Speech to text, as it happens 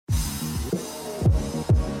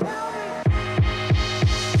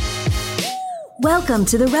Welcome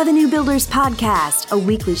to the Revenue Builders Podcast, a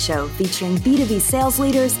weekly show featuring B2B sales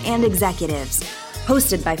leaders and executives.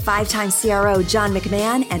 Hosted by five-time CRO John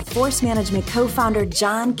McMahon and Force Management co-founder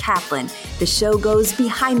John Kaplan, the show goes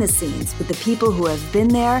behind the scenes with the people who have been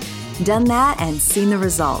there, done that, and seen the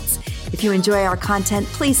results. If you enjoy our content,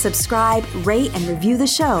 please subscribe, rate, and review the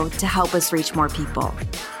show to help us reach more people.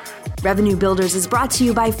 Revenue Builders is brought to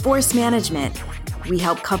you by Force Management. We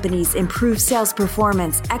help companies improve sales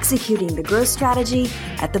performance, executing the growth strategy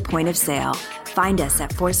at the point of sale. Find us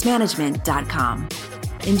at forcemanagement.com.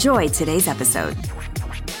 Enjoy today's episode.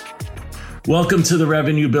 Welcome to the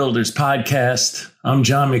Revenue Builders Podcast. I'm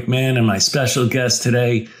John McMahon, and my special guest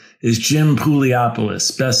today is Jim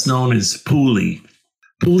Pouliopoulos, best known as Pouli.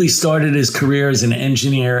 Pouli started his career as an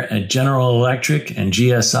engineer at General Electric and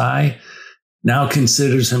GSI, now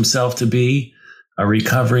considers himself to be a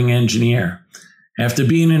recovering engineer. After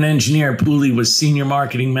being an engineer, Pouli was senior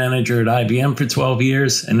marketing manager at IBM for 12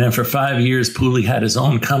 years. And then for 5 years, Pouli had his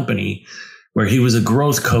own company where he was a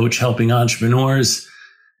growth coach helping entrepreneurs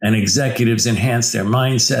and executives enhance their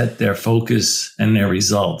mindset, their focus, and their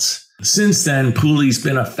results. Since then, Pouli's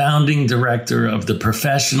been a founding director of the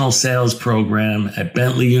professional sales program at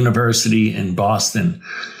Bentley University in Boston.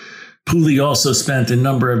 Pouli also spent a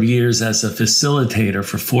number of years as a facilitator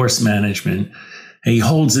for Force Management. He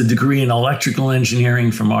holds a degree in electrical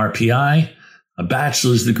engineering from RPI, a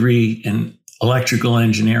bachelor's degree in electrical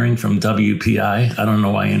engineering from WPI. I don't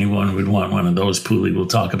know why anyone would want one of those. Pouli will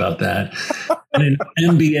talk about that. And an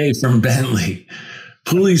MBA from Bentley.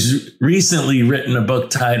 Pouli's recently written a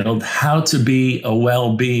book titled How to Be a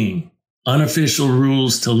Well-Being, Unofficial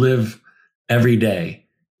Rules to Live Every Day.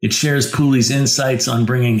 It shares Pouli's insights on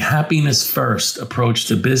bringing happiness first approach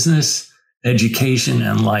to business, education,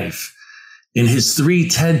 and life. In his 3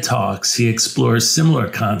 TED Talks, he explores similar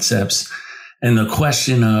concepts and the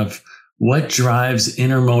question of what drives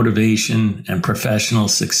inner motivation and professional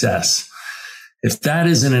success. If that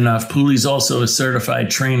isn't enough, Pouli's also a certified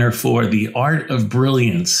trainer for The Art of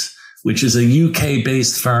Brilliance, which is a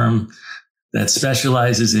UK-based firm that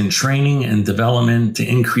specializes in training and development to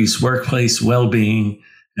increase workplace well-being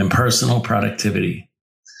and personal productivity.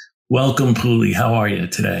 Welcome, Pouli. How are you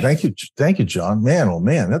today? Thank you, John. Man, oh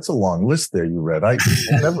man, that's a long list there you read. I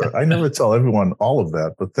never tell everyone all of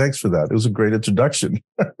that, but thanks for that. It was a great introduction.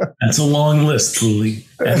 That's a long list, Pouli.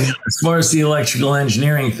 And as far as the electrical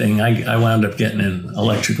engineering thing, I wound up getting an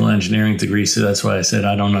electrical engineering degree, so that's why I said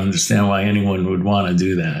I don't understand why anyone would want to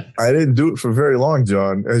do that. I didn't do it for very long,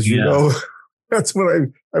 John. As you know, that's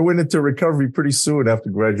when I went into recovery pretty soon after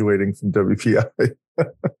graduating from WPI.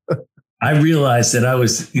 I realized that I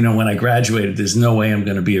was, when I graduated, there's no way I'm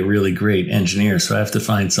going to be a really great engineer. So I have to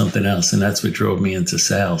find something else. And that's what drove me into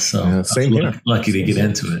sales. So I'm lucky to get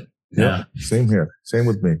into it. Yeah. Same here. Same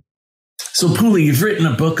with me. So Pouli, you've written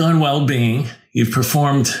a book on well-being. You've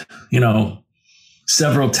performed,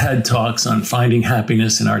 several TED Talks on finding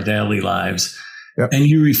happiness in our daily lives. Yep. And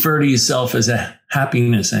you refer to yourself as a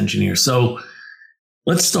happiness engineer. So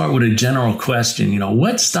let's start with a general question.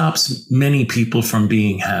 What stops many people from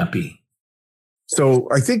being happy? So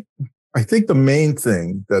I think the main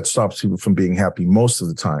thing that stops people from being happy most of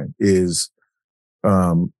the time is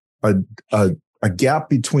a gap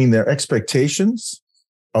between their expectations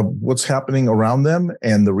of what's happening around them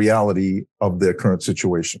and the reality of their current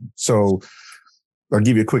situation. So I'll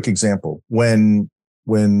give you a quick example. When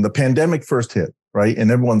the pandemic first hit, right,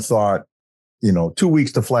 and everyone thought, 2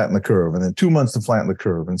 weeks to flatten the curve, and then 2 months to flatten the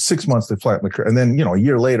curve, and 6 months to flatten the curve. And then, a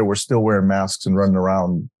year later, we're still wearing masks and running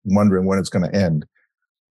around wondering when it's going to end.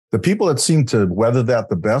 The people that seemed to weather that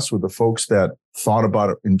the best were the folks that thought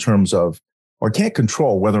about it in terms of, I can't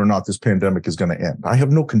control whether or not this pandemic is going to end. I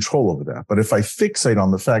have no control over that. But if I fixate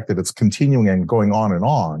on the fact that it's continuing and going on and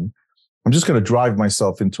on, I'm just going to drive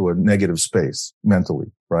myself into a negative space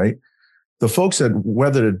mentally, right? The folks that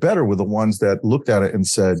weathered it better were the ones that looked at it and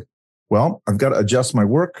said, well, I've got to adjust my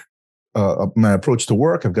work, my approach to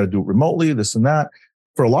work. I've got to do it remotely, this and that.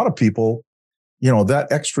 For a lot of people, that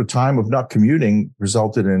extra time of not commuting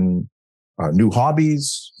resulted in new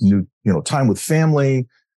hobbies, new, time with family.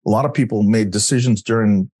 A lot of people made decisions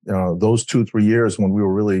during those 2-3 years when we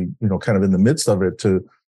were really, kind of in the midst of it to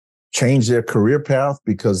change their career path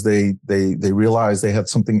because they realized they had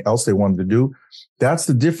something else they wanted to do. That's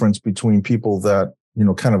the difference between people that,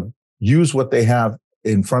 kind of use what they have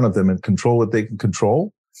in front of them and control what they can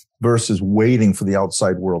control versus waiting for the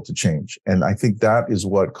outside world to change. And I think that is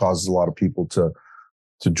what causes a lot of people to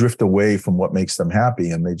drift away from what makes them happy.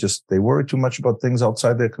 And they worry too much about things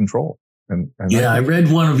outside their control. I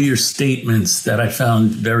read one of your statements that I found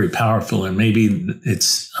very powerful. And maybe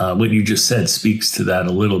it's what you just said speaks to that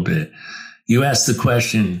a little bit. you asked the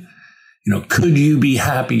question, could you be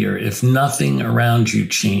happier if nothing around you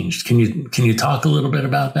changed? Can you talk a little bit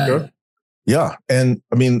about that? Sure. Yeah. And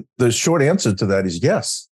I mean, the short answer to that is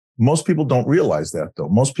yes. Most people don't realize that, though.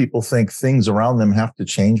 Most people think things around them have to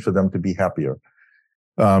change for them to be happier.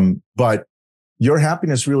 But your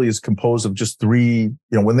happiness really is composed of just three,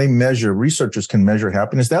 when they measure, researchers can measure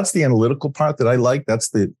happiness. That's the analytical part that I like. That's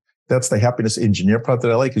the happiness engineer part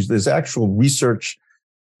that I like, is there's actual research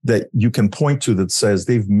that you can point to that says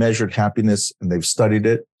they've measured happiness and they've studied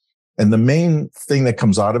it. And the main thing that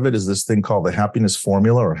comes out of it is this thing called the happiness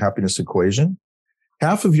formula or happiness equation.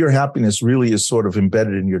 Half of your happiness really is sort of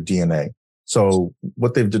embedded in your DNA. So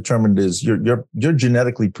what they've determined is you're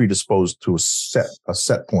genetically predisposed to a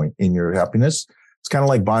set point in your happiness. It's kind of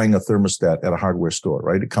like buying a thermostat at a hardware store,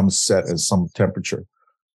 right? It comes set at some temperature,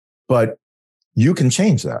 but you can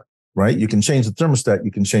change that, right? You can change the thermostat.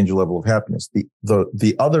 You can change your level of happiness.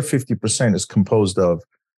 The other 50% is composed of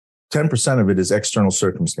 10% of it is external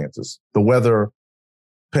circumstances, the weather,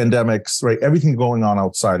 pandemics, right? Everything going on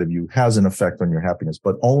outside of you has an effect on your happiness,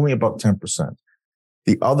 but only about 10%.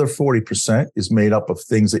 The other 40% is made up of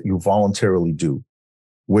things that you voluntarily do,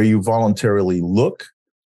 where you voluntarily look,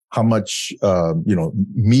 how much,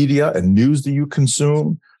 media and news do you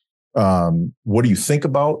consume? What do you think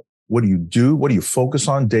about? What do you do? What do you focus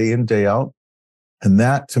on day in, day out? And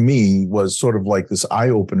that to me was sort of like this eye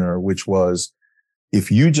opener, which was, if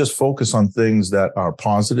you just focus on things that are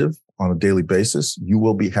positive on a daily basis, you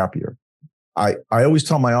will be happier. I always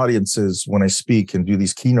tell my audiences when I speak and do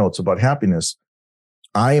these keynotes about happiness,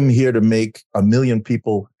 I am here to make 1 million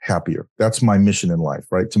people happier. That's my mission in life,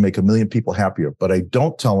 right? To make 1 million people happier. But I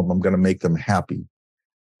don't tell them I'm going to make them happy.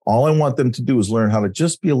 All I want them to do is learn how to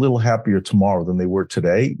just be a little happier tomorrow than they were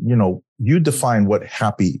today. You define what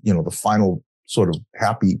happy, the final sort of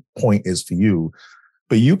happy point is for you.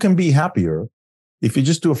 But you can be happier if you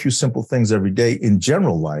just do a few simple things every day in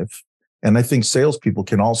general life. And I think salespeople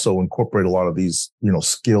can also incorporate a lot of these,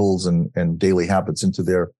 skills and daily habits into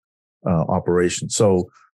their operation. So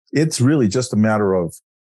it's really just a matter of,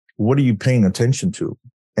 what are you paying attention to,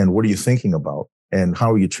 and what are you thinking about, and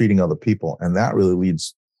how are you treating other people? And that really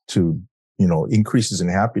leads to, increases in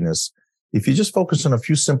happiness if you just focus on a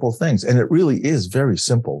few simple things. And it really is very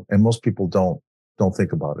simple. And most people don't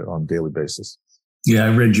think about it on a daily basis. Yeah,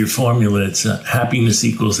 I read your formula. It's happiness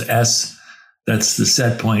equals S. That's the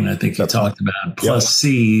set point I think you talked about. Plus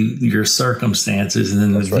C, your circumstances, and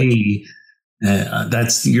then the V.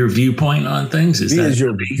 That's your viewpoint on things. V is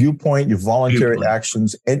your viewpoint, your voluntary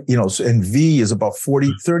actions, and and V is about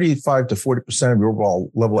 35 to 40% of your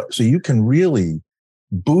overall level. So you can really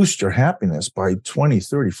boost your happiness by 20,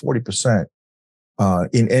 30, 40%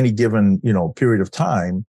 in any given period of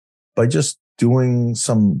time by just doing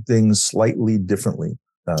some things slightly differently.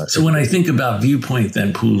 So when I think about viewpoint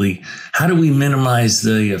then, Pooley, how do we minimize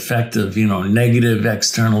the effect of, negative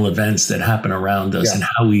external events that happen around us and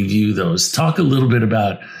how we view those? Talk a little bit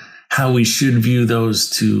about how we should view those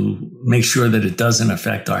to make sure that it doesn't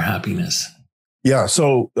affect our happiness. Yeah.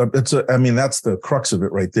 So that's the crux of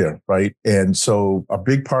it right there. Right. And so a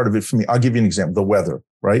big part of it for me, I'll give you an example, the weather,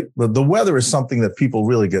 right? The weather is something that people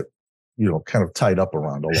really get, kind of tied up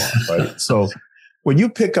around a lot. Right. So when you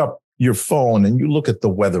pick up your phone and you look at the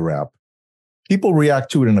weather app, people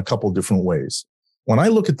react to it in a couple of different ways. When I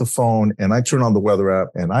look at the phone and I turn on the weather app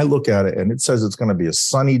and I look at it and it says it's going to be a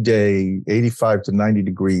sunny day, 85 to 90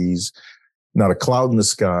 degrees, not a cloud in the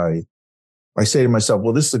sky, I say to myself,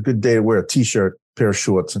 well, this is a good day to wear a t-shirt, pair of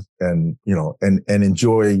shorts, and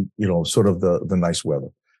enjoy, sort of the nice weather.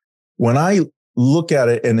 When I look at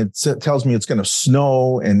it and it tells me it's going to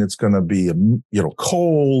snow and it's going to be,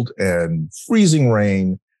 cold and freezing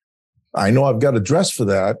rain, I know I've got to dress for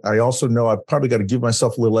that. I also know I've probably got to give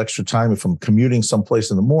myself a little extra time if I'm commuting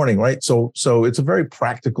someplace in the morning, right? So it's a very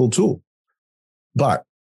practical tool. But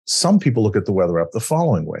some people look at the weather app the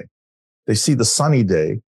following way. They see the sunny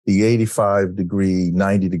day, the 85 degree,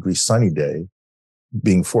 90 degree sunny day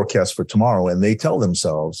being forecast for tomorrow, and they tell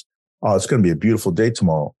themselves, oh, it's going to be a beautiful day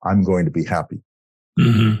tomorrow. I'm going to be happy.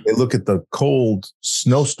 Mm-hmm. They look at the cold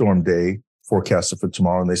snowstorm day forecasted for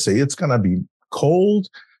tomorrow, and they say, it's going to be cold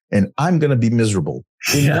and I'm going to be miserable.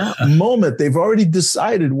 In that moment, they've already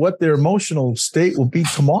decided what their emotional state will be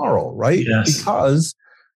tomorrow, right? Yes. Because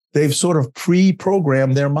they've sort of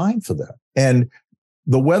pre-programmed their mind for that. And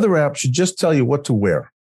the weather app should just tell you what to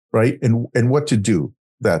wear, right? And what to do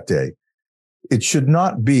that day. It should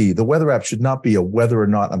not be, the weather app should not be a whether or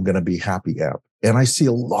not I'm going to be happy app. And I see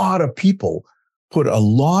a lot of people put a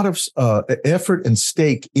lot of effort and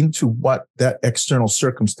stake into what that external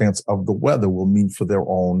circumstance of the weather will mean for their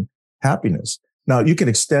own happiness. Now you can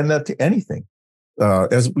extend that to anything.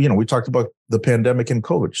 As you know, we talked about the pandemic and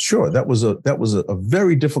COVID. Sure, that was a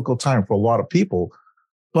very difficult time for a lot of people,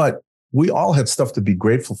 but we all had stuff to be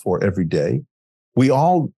grateful for every day. We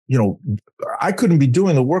all, I couldn't be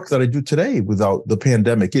doing the work that I do today without the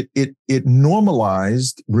pandemic. It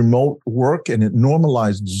normalized remote work, and it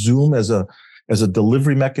normalized Zoom as a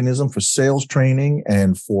delivery mechanism for sales training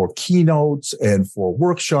and for keynotes and for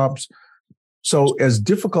workshops. So as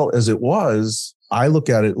difficult as it was, I look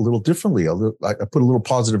at it a little differently. I put a little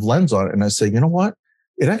positive lens on it, and I say, you know what?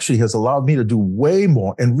 It actually has allowed me to do way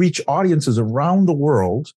more and reach audiences around the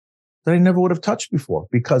world that I never would have touched before,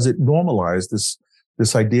 because it normalized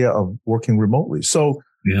this idea of working remotely. So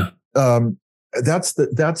that's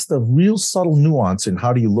the real subtle nuance in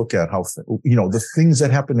how do you look at how the things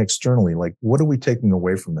that happen externally, like what are we taking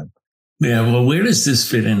away from them? Yeah, well, where does this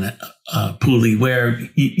fit in, Pooley, where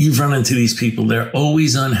you've run into these people, they're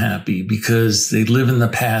always unhappy because they live in the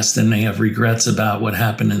past and they have regrets about what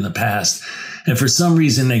happened in the past. And for some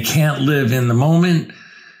reason, they can't live in the moment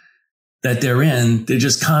that they're in. They're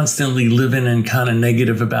just constantly living and kind of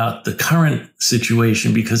negative about the current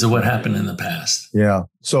situation because of what happened in the past. Yeah.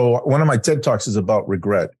 So one of my TED Talks is about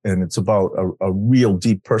regret, and it's about a real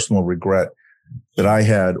deep personal regret that I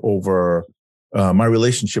had over my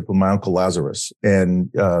relationship with my Uncle Lazarus.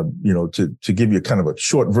 And, to give you kind of a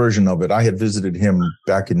short version of it, I had visited him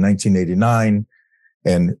back in 1989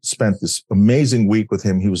 and spent this amazing week with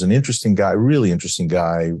him. He was an interesting guy, really interesting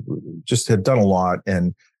guy, just had done a lot.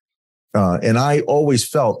 And I always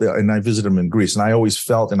felt, and I visited him in Greece, and I always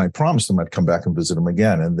felt, and I promised him I'd come back and visit him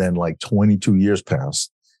again. And then like 22 years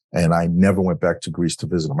passed, and I never went back to Greece to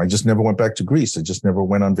visit him. I just never went back to Greece. I just never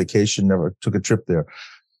went on vacation, never took a trip there.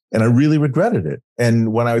 And I really regretted it.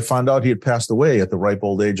 And when I found out he had passed away at the ripe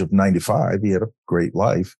old age of 95, he had a great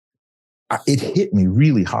life. It hit me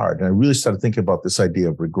really hard. And I really started thinking about this idea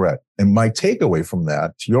of regret. And my takeaway from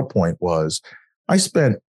that, to your point, was I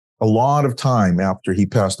spent a lot of time after he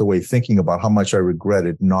passed away thinking about how much I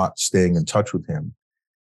regretted not staying in touch with him.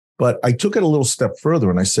 But I took it a little step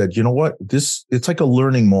further and I said, you know what? It's like a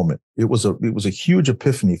learning moment. It was a huge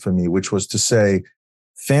epiphany for me, which was to say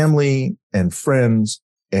family and friends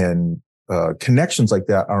and connections like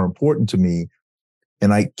that are important to me.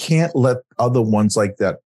 And I can't let other ones like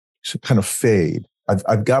that kind of fade.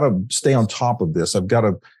 I've got to stay on top of this. I've got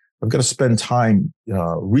to spend time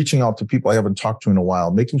reaching out to people I haven't talked to in a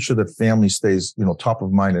while, making sure that family stays, top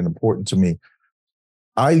of mind and important to me.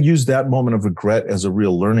 I use that moment of regret as a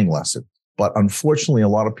real learning lesson. But unfortunately, a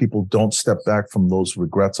lot of people don't step back from those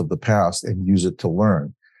regrets of the past and use it to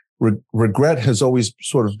learn. Regret has always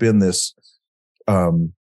sort of been this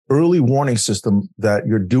early warning system that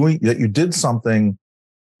you did something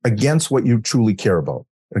against what you truly care about,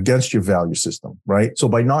 against your value system, right? So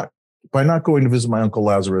by not going to visit my Uncle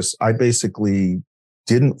Lazarus, I basically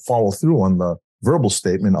didn't follow through on the verbal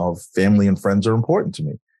statement of family and friends are important to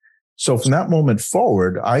me. So from that moment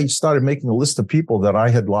forward, I started making a list of people that I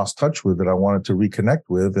had lost touch with that I wanted to reconnect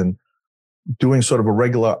with and doing sort of a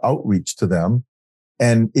regular outreach to them.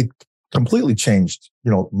 And it completely changed,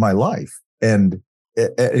 my life. And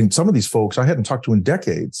some of these folks I hadn't talked to in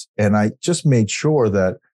decades. And I just made sure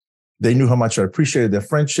that they knew how much I appreciated their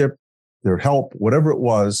friendship, their help, whatever it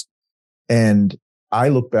was. And I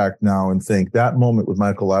look back now and think that moment with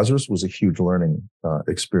Michael Lazarus was a huge learning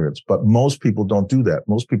experience. But most people don't do that.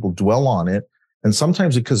 Most people dwell on it. And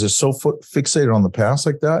sometimes because they're so fixated on the past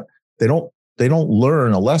like that, they don't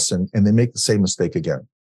learn a lesson and they make the same mistake again.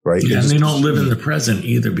 Right. Yeah, and they don't live in the present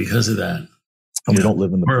either because of that. And we don't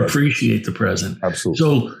live in the present. Or appreciate the present. Absolutely.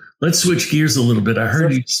 So let's switch gears a little bit. I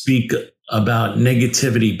heard you speak about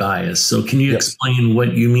negativity bias. So can you explain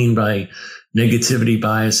what you mean by negativity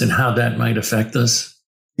bias and how that might affect us?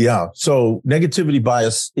 Yeah. So negativity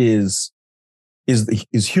bias is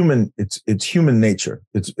human. It's human nature.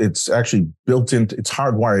 It's actually built into, it's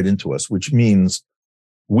hardwired into us, which means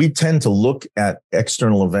we tend to look at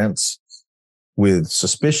external events with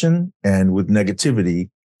suspicion and with negativity,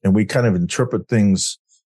 and we kind of interpret things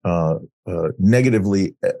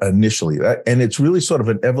negatively initially. And it's really sort of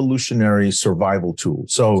an evolutionary survival tool.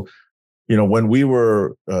 So, when we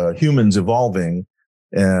were humans evolving,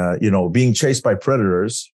 being chased by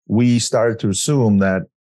predators, we started to assume that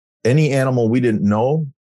any animal we didn't know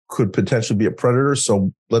could potentially be a predator.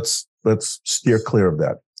 So let's steer clear of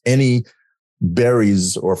that. Any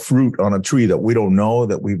berries or fruit on a tree that we don't know,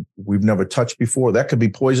 that we've never touched before, that could be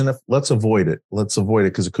poisonous. Let's avoid it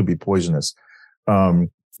because it could be poisonous.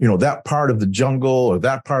 That part of the jungle or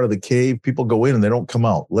that part of the cave, people go in and they don't come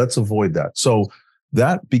out. Let's avoid that. So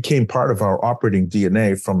that became part of our operating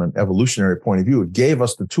DNA from an evolutionary point of view. It gave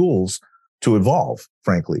us the tools to evolve,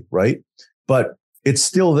 frankly, right? But it's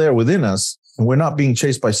still there within us, and we're not being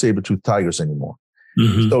chased by saber-toothed tigers anymore.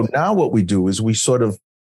 Mm-hmm. So now what we do is we sort of,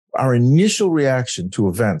 our initial reaction to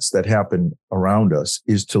events that happen around us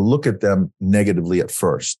is to look at them negatively at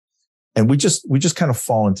first. And we just kind of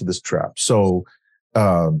fall into this trap. So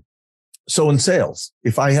in sales,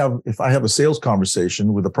 if I have a sales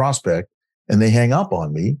conversation with a prospect and they hang up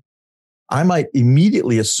on me, I might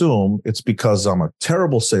immediately assume it's because I'm a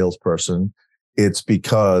terrible salesperson. It's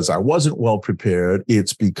because I wasn't well prepared.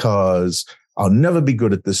 It's because I'll never be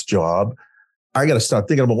good at this job. I got to start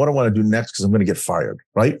thinking about what I want to do next because I'm going to get fired,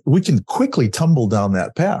 right? We can quickly tumble down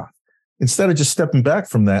that path instead of just stepping back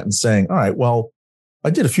from that and saying, all right, well,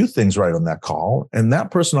 I did a few things right on that call, and that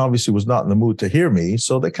person obviously was not in the mood to hear me,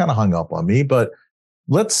 so they kind of hung up on me. But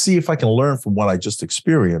let's see if I can learn from what I just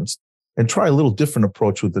experienced and try a little different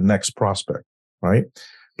approach with the next prospect, right?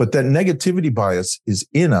 But that negativity bias is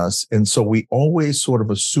in us, and so we always sort of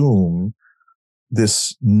assume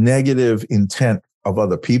this negative intent of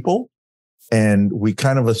other people, and we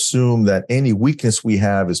kind of assume that any weakness we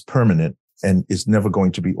have is permanent and is never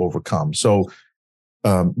going to be overcome. So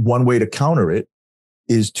one way to counter it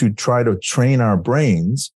is to try to train our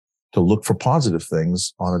brains to look for positive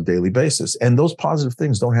things on a daily basis. And those positive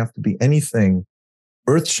things don't have to be anything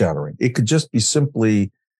earth-shattering. It could just be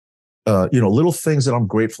simply, little things that I'm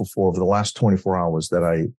grateful for over the last 24 hours that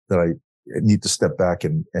I need to step back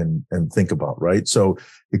and think about, right? So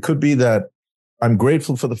it could be that I'm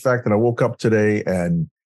grateful for the fact that I woke up today and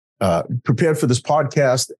prepared for this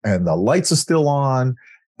podcast, and the lights are still on.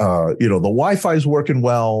 The Wi-Fi is working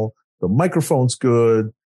well. The microphone's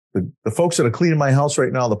good. The folks that are cleaning my house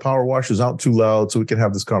right now, the power washer's out too loud, so we can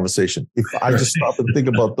have this conversation. If I just stop and think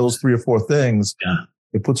about those 3 or 4 things,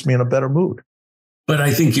 it puts me in a better mood. But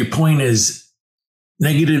I think your point is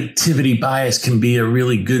negativity bias can be a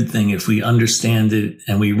really good thing if we understand it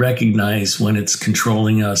and we recognize when it's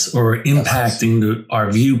controlling us or impacting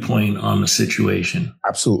our viewpoint on the situation.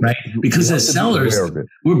 Absolutely. Right? Because as sellers,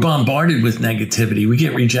 we're bombarded with negativity. We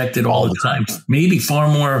get rejected all the time, maybe far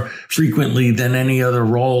more frequently than any other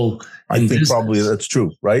role. I think business. Probably that's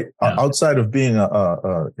true, right? Yeah. Outside of being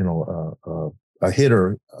a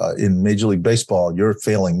hitter in Major League Baseball, you're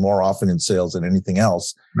failing more often in sales than anything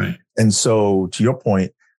else. Right. And so to your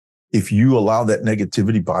point, if you allow that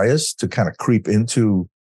negativity bias to kind of creep into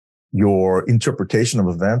your interpretation of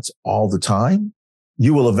events all the time,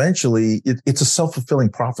 you will eventually, it's a self-fulfilling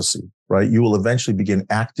prophecy, right? You will eventually begin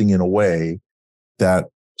acting in a way that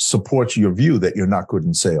supports your view that you're not good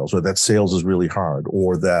in sales, or that sales is really hard,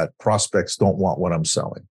 or that prospects don't want what I'm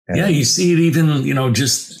selling. And you see it even,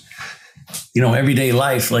 everyday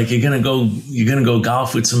life. Like you're going to go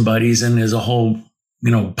golf with some buddies and there's a whole,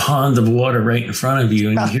 pond of water right in front of you.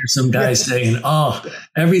 And you hear some guy saying, oh,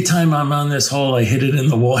 every time I'm on this hole, I hit it in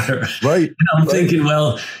the water. Right. And I'm thinking,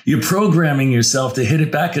 well, you're programming yourself to hit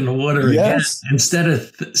it back in the water again. Instead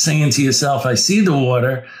of saying to yourself, I see the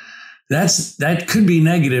water. That could be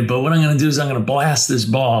negative, but what I'm going to do is I'm going to blast this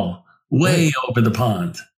ball way over the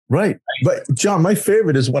pond. Right. But John, my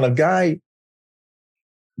favorite is when a guy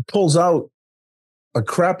pulls out a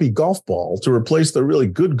crappy golf ball to replace the really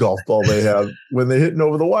good golf ball they have when they're hitting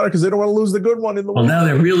over the water because they don't want to lose the good one in the water. Well, now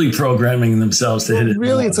they're really programming themselves to hit it.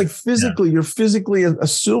 Really, it's like physically, you're physically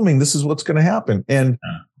assuming this is what's going to happen. And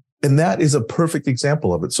that is a perfect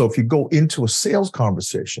example of it. So if you go into a sales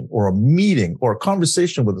conversation or a meeting or a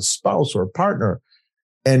conversation with a spouse or a partner,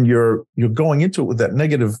 and you're going into it with that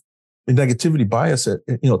negativity bias at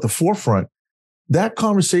the forefront, that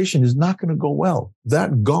conversation is not going to go well.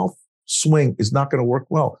 That golf swing is not going to work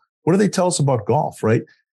well. What do they tell us about golf, right?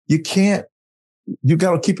 You got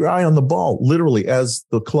to keep your eye on the ball, literally, as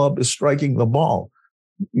the club is striking the ball.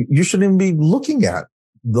 You shouldn't even be looking at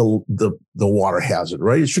the water hazard,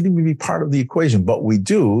 right? It shouldn't even be part of the equation, but we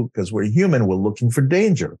do because we're human. We're looking for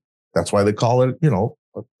danger. That's why they call it,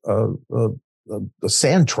 a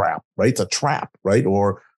sand trap, right? It's a trap, right?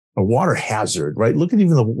 Or a water hazard, right? Look at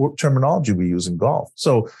even the terminology we use in golf.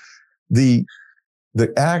 So the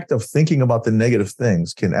act of thinking about the negative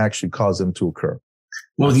things can actually cause them to occur.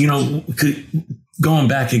 Well, going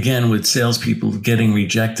back again with salespeople getting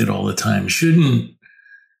rejected all the time, shouldn't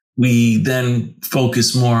we then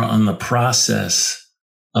focus more on the process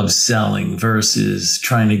of selling versus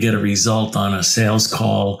trying to get a result on a sales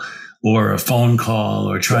call or a phone call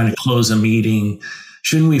or trying to close a meeting?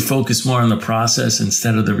 Shouldn't we focus more on the process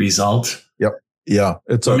instead of the result? Yep. Yeah.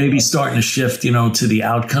 Or maybe starting to shift, to the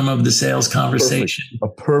outcome of the sales conversation.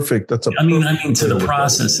 I mean to the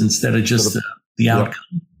process instead of just the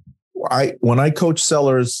outcome. When I coach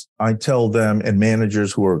sellers, I tell them, and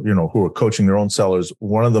managers who are coaching their own sellers,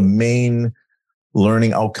 one of the main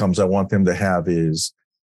learning outcomes I want them to have is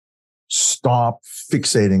stop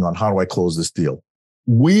fixating on how do I close this deal.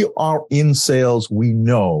 We are in sales. We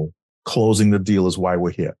know closing the deal is why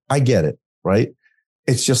we're here. I get it, right?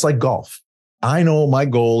 It's just like golf. I know my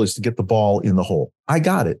goal is to get the ball in the hole. I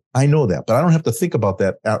got it. I know that, but I don't have to think about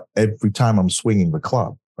that every time I'm swinging the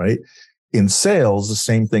club, right? In sales, the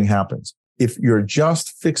same thing happens. If you're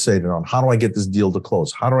just fixated on how do I get this deal to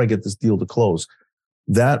close? How do I get this deal to close?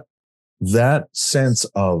 That sense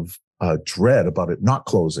of dread about it not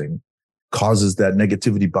closing causes that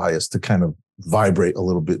negativity bias to kind of vibrate a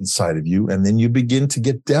little bit inside of you. And then you begin to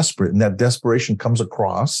get desperate, and that desperation comes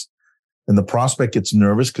across, and the prospect gets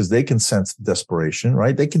nervous because they can sense the desperation,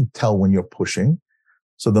 right? They can tell when you're pushing.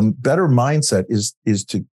 So the better mindset is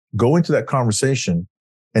to go into that conversation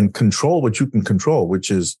and control what you can control,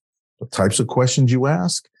 which is the types of questions you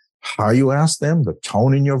ask, how you ask them, the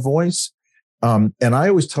tone in your voice. And I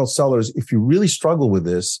always tell sellers, if you really struggle with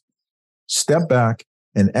this, step back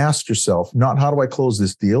and ask yourself, not how do I close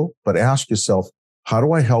this deal, but ask yourself, how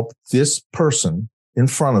do I help this person in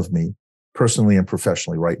front of me personally and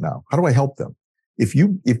professionally right now? How do I help them? If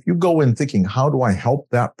you go in thinking, how do I help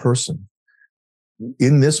that person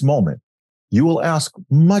in this moment, you will ask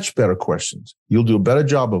much better questions. You'll do a better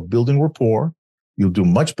job of building rapport. You'll do a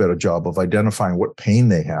much better job of identifying what pain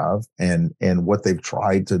they have and what they've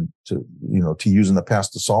tried to use in the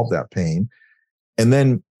past to solve that pain. And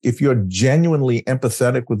then if you're genuinely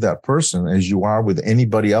empathetic with that person, as you are with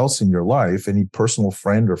anybody else in your life, any personal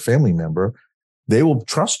friend or family member, they will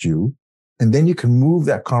trust you. And then you can move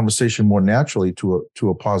that conversation more naturally to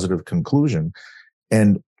a positive conclusion.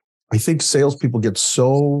 And I think salespeople get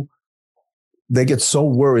so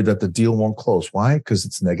worried that the deal won't close. Why? Because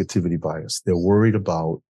it's negativity bias. They're worried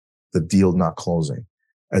about the deal not closing,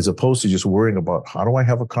 as opposed to just worrying about how do I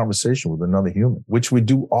have a conversation with another human, which we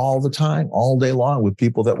do all the time, all day long with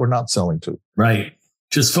people that we're not selling to. Right.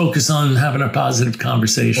 Just focus on having a positive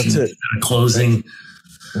conversation, and closing,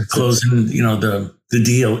 the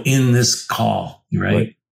deal in this call.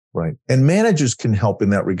 Right. Right. And managers can help in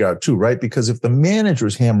that regard too, right? Because if the manager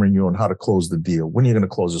is hammering you on how to close the deal, when are you going to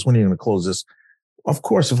close this? When are you going to close this? Of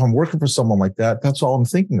course, if I'm working for someone like that, that's all I'm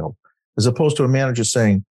thinking of, as opposed to a manager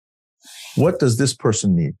saying, what does this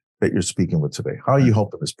person need that you're speaking with today? How are you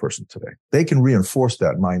helping this person today? They can reinforce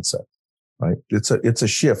that mindset, right? It's a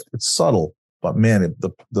shift. It's subtle, but man,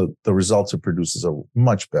 the results it produces are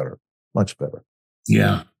much better, much better.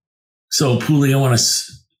 Yeah. So Pooley, I want to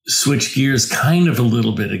switch gears kind of a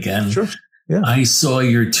little bit again. Sure. Yeah. I saw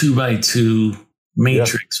your 2x2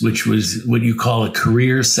 matrix, which was what you call a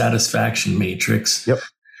career satisfaction matrix. Yep.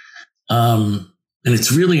 And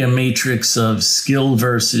it's really a matrix of skill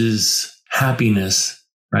versus happiness,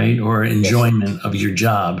 right? Or enjoyment of your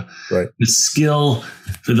job. Right. With skill,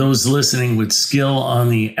 for those listening, with skill on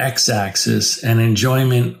the x-axis and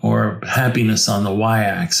enjoyment or happiness on the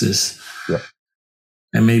y-axis. Yep.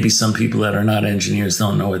 And maybe some people that are not engineers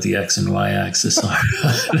don't know what the X and Y axis are.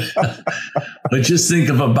 But just think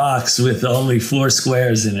of a box with only 4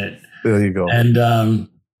 squares in it. There you go. And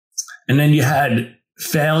then you had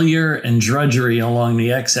failure and drudgery along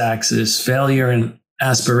the X axis, failure and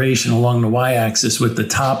aspiration along the Y axis, with the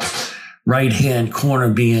top right-hand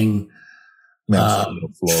corner being flow.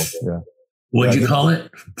 Yeah. What'd you call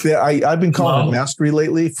it? Yeah, I've been calling it mastery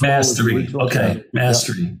lately. Flow mastery. Okay.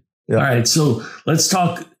 Mastery. Yeah. Yeah. All right. So let's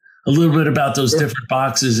talk a little bit about those different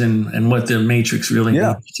boxes and what the matrix really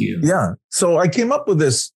means to you. Yeah. So I came up with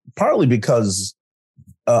this partly because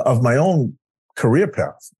of my own career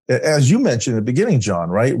path. As you mentioned at the beginning, John,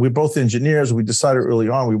 right? We're both engineers. We decided early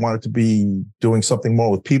on we wanted to be doing something more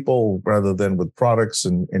with people rather than with products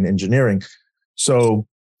and engineering. So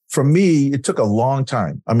for me, it took a long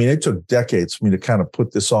time. I mean, it took decades for me to kind of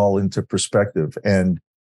put this all into perspective and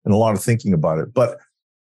a lot of thinking about it. But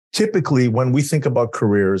typically, when we think about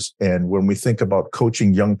careers and when we think about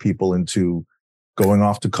coaching young people into going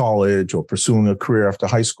off to college or pursuing a career after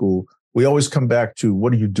high school, we always come back to,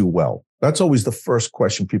 what do you do well? That's always the first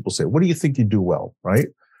question people say. What do you think you do well, right?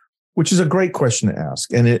 Which is a great question to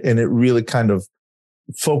ask. And it really kind of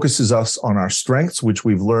focuses us on our strengths, which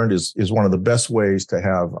we've learned is one of the best ways to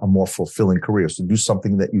have a more fulfilling career. So do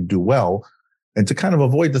something that you do well and to kind of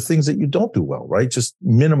avoid the things that you don't do well, right? Just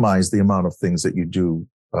minimize the amount of things that you do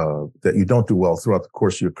that you don't do well throughout the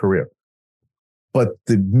course of your career. But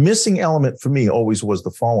the missing element for me always was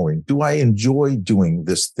the following. Do I enjoy doing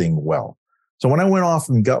this thing well? So when I went off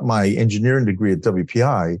and got my engineering degree at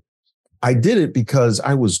WPI, I did it because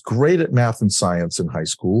I was great at math and science in high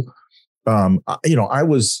school. I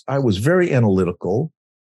was very analytical,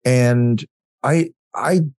 and I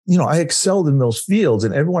excelled in those fields,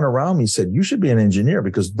 and everyone around me said, you should be an engineer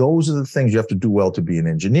because those are the things you have to do well to be an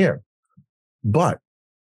engineer. But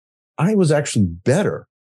I was actually better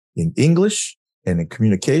in English and in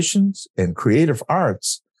communications and creative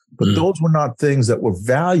arts, but those were not things that were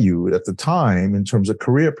valued at the time in terms of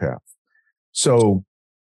career path. So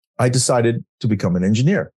I decided to become an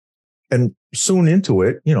engineer. And soon into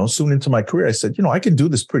my career, I said, I can do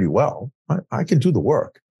this pretty well. I can do the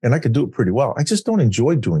work and I can do it pretty well. I just don't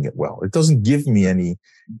enjoy doing it well. It doesn't give me any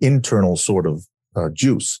internal sort of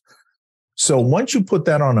juice. So once you put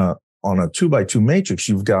that on a 2x2 matrix,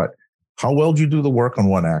 you've got how well do you do the work on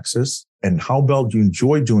one axis and how well do you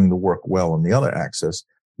enjoy doing the work well on the other axis.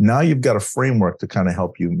 Now you've got a framework to kind of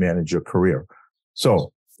help you manage your career.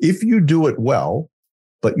 So if you do it well,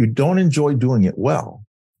 but you don't enjoy doing it well,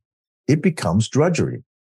 it becomes drudgery.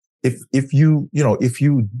 If you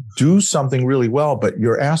do something really well, but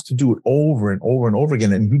you're asked to do it over and over and over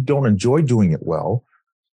again, and you don't enjoy doing it well,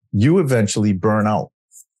 you eventually burn out.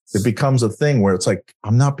 It becomes a thing where it's like,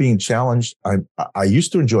 I'm not being challenged. I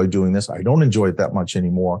used to enjoy doing this. I don't enjoy it that much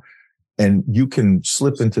anymore. And you can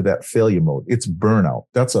slip into that failure mode. It's burnout.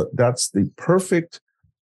 That's the perfect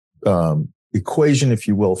equation, if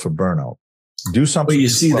you will, for burnout. Do something. Well, you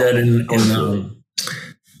see that in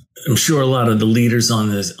I'm sure a lot of the leaders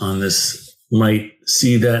on this might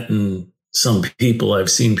see that in some people.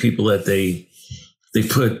 I've seen people that they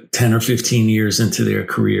put 10 or 15 years into their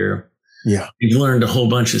career. Yeah. They've learned a whole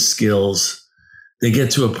bunch of skills. They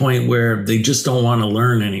get to a point where they just don't want to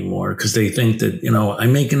learn anymore because they think that, I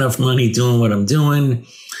make enough money doing what I'm doing.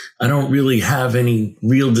 I don't really have any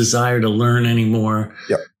real desire to learn anymore.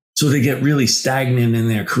 Yep. So they get really stagnant in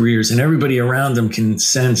their careers, and everybody around them can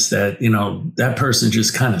sense that, that person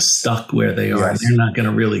just kind of stuck where they are. Yes. They're not going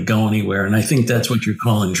to really go anywhere. And I think that's what you're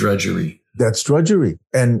calling drudgery. That's drudgery.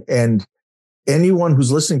 And anyone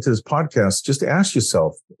who's listening to this podcast, just ask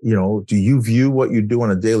yourself, do you view what you do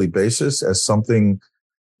on a daily basis as something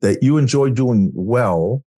that you enjoy doing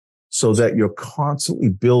well so that you're constantly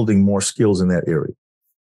building more skills in that area?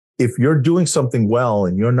 If you're doing something well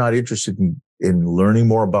and you're not interested in learning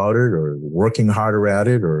more about it or working harder at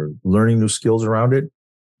it or learning new skills around it,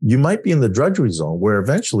 you might be in the drudgery zone where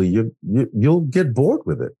eventually you'll get bored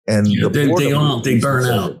with it. And they burn out. They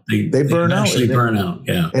burn out.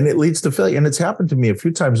 Yeah. And it leads to failure. And it's happened to me a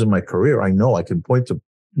few times in my career. I know I can point to,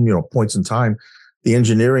 points in time.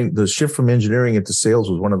 The shift from engineering into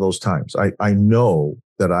sales was one of those times. I know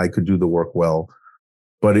that I could do the work well,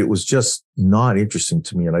 but it was just not interesting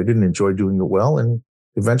to me and I didn't enjoy doing it well, and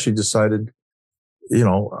eventually decided,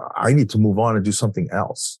 I need to move on and do something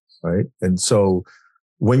else. Right. And so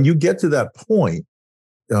when you get to that point,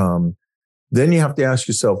 then you have to ask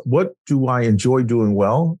yourself, what do I enjoy doing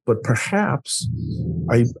well? But perhaps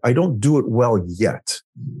I don't do it well yet.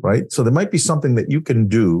 Right. So there might be something that you can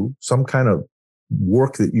do, some kind of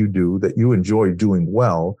work that you do that you enjoy doing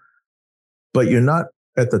well, but you're not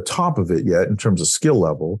at the top of it yet in terms of skill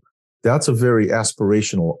level. That's a very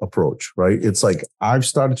aspirational approach, right? It's like, I've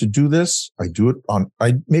started to do this. I do it on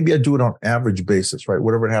average basis, right?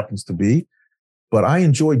 Whatever it happens to be, but I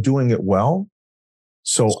enjoy doing it well.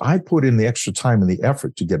 So I put in the extra time and the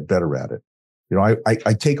effort to get better at it.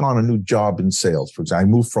 I take on a new job in sales. For example, I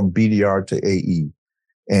moved from BDR to AE,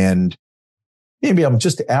 and maybe I'm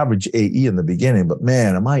just average AE in the beginning, but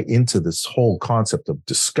man, am I into this whole concept of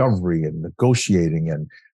discovery and negotiating and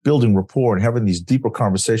building rapport and having these deeper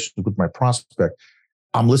conversations with my prospect.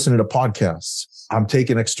 I'm listening to podcasts. I'm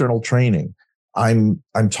taking external training. I'm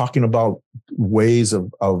talking about ways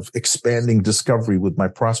of expanding discovery with my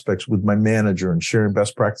prospects, with my manager, and sharing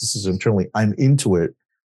best practices internally. I'm into it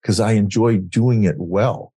because I enjoy doing it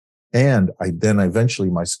well. And then eventually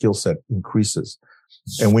my skill set increases.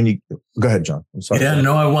 And when you go ahead, John, I'm sorry. Yeah,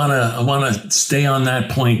 no, I want to stay on that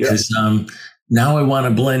point because, now I want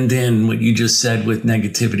to blend in what you just said with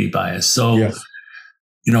negativity bias. So,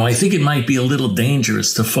 I think it might be a little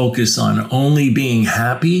dangerous to focus on only being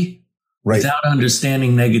happy without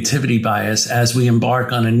understanding negativity bias as we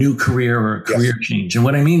embark on a new career or a career change. And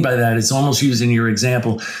what I mean by that is almost using your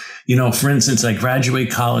example. For instance, I graduate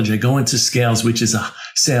college, I go into sales, which is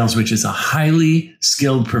a highly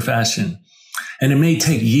skilled profession. And it may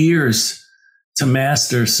take years to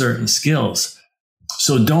master certain skills.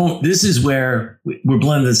 So this is where we're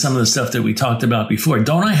blending some of the stuff that we talked about before.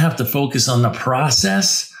 Don't I have to focus on the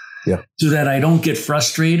process so that I don't get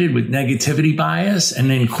frustrated with negativity bias and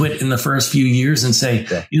then quit in the first few years and say,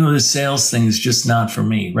 this sales thing is just not for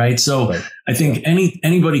me. Right. So I think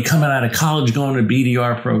anybody coming out of college going to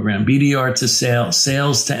BDR program, BDR to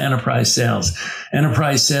sales to enterprise sales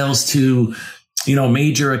to,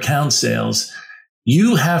 major account sales,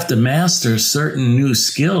 you have to master certain new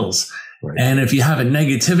skills. Right. And if you have a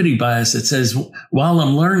negativity bias that says, while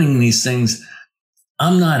I'm learning these things,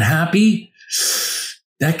 I'm not happy,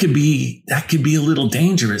 that could be a little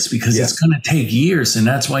dangerous because it's going to take years. And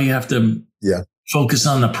that's why you have to focus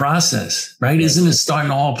on the process, right? Yeah. Isn't it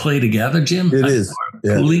starting to all play together, Jim? It is.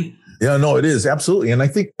 Yeah, no, it is. Absolutely. And I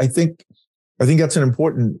think that's an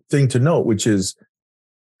important thing to note, which is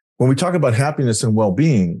when we talk about happiness and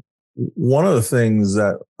well-being, one of the things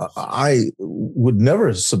that I would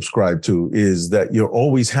never subscribe to is that you're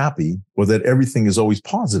always happy or that everything is always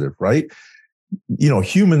positive, right?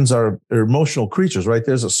 Humans are emotional creatures, right?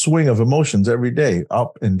 There's a swing of emotions every day,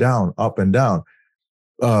 up and down, up and down.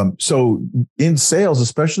 So in sales,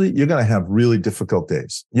 especially, you're going to have really difficult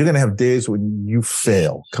days. You're going to have days when you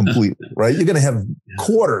fail completely, right? You're going to have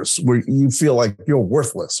quarters where you feel like you're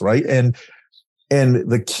worthless, right? And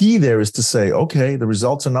the key there is to say, okay, the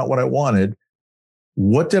results are not what I wanted.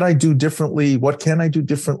 What did I do differently? What can I do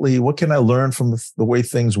differently? What can I learn from the way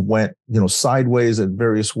things went, sideways at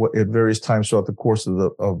various times throughout the course of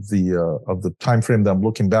the time frame that I'm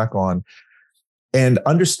looking back on, and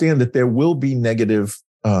understand that there will be negative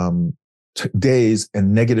days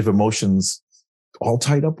and negative emotions all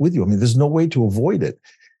tied up with you. I mean, there's no way to avoid it.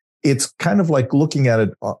 It's kind of like looking at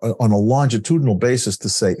it on a longitudinal basis to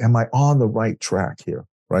say, am I on the right track here?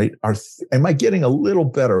 Right? Am I getting a little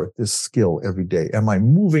better at this skill every day? Am I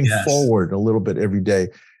moving forward a little bit every day?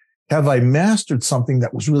 Have I mastered something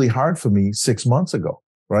that was really hard for me 6 months ago?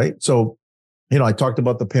 Right? So, I talked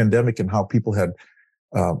about the pandemic and how people had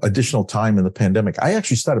additional time in the pandemic. I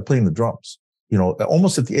actually started playing the drums.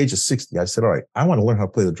 Almost at the age of 60, I said, all right, I want to learn how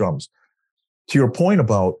to play the drums. To your point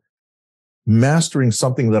about mastering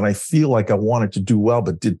something that I feel like I wanted to do well,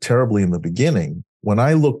 but did terribly in the beginning. When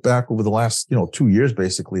I look back over the last, 2 years,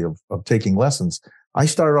 basically of taking lessons, I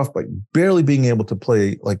started off by barely being able to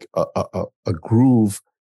play like a groove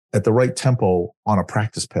at the right tempo on a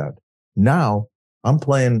practice pad. Now I'm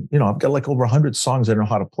playing, I've got like over 100 songs I know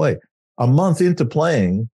how to play. A month into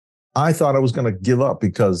playing, I thought I was going to give up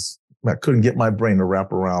because I couldn't get my brain to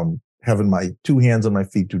wrap around having my two hands and my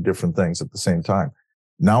feet do different things at the same time.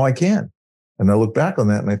 Now I can. And I look back on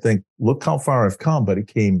that and I think, look how far I've come, but it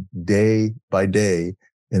came day by day.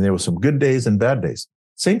 And there were some good days and bad days.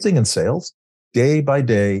 Same thing in sales, day by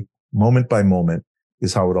day, moment by moment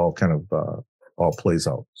is how it all kind of all plays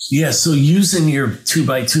out. Yeah. So using your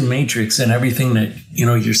 2x2 matrix and everything that,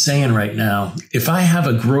 you're saying right now, if I have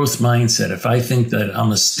a growth mindset, if I think that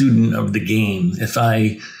I'm a student of the game, if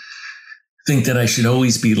I think that I should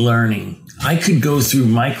always be learning, I could go through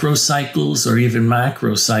micro cycles or even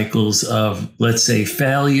macro cycles of, let's say,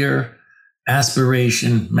 failure,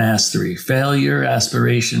 aspiration, mastery, failure,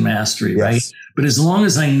 aspiration, mastery, right? But as long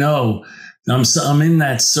as I know I'm in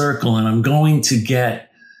that circle and I'm going to get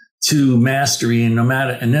to mastery, and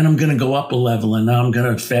then I'm going to go up a level, and now I'm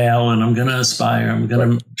going to fail and I'm going to aspire. I'm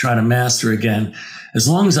going to try to master again. As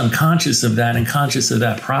long as I'm conscious of that and conscious of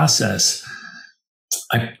that process,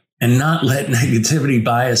 and not let negativity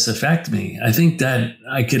bias affect me, I think that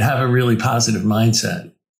I could have a really positive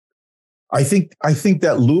mindset. I think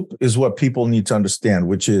that loop is what people need to understand,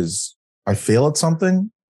 which is I fail at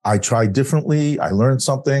something, I try differently, I learned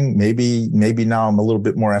something, maybe now I'm a little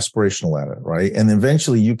bit more aspirational at it, right? And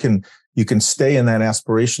eventually you can stay in that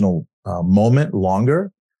aspirational moment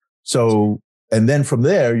longer. So, and then from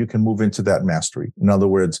there you can move into that mastery. In other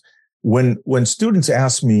words, when students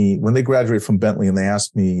ask me, when they graduate from Bentley and they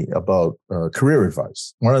ask me about career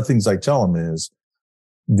advice, one of the things I tell them is,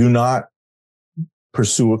 do not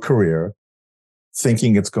pursue a career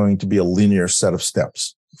thinking it's going to be a linear set of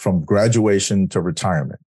steps from graduation to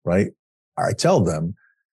retirement, right? I tell them,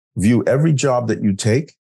 view every job that you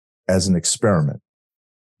take as an experiment.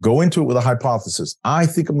 Go into it with a hypothesis. I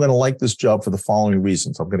think I'm going to like this job for the following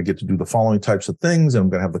reasons. I'm going to get to do the following types of things, and I'm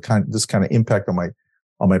going to have this kind of impact on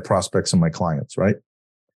my prospects and my clients, right?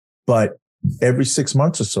 But every 6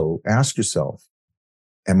 months or so, ask yourself,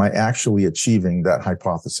 am I actually achieving that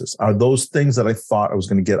hypothesis? Are those things that I thought I was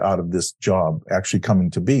going to get out of this job actually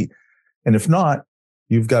coming to be? And if not,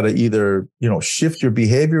 you've got to either, shift your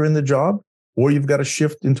behavior in the job, or you've got to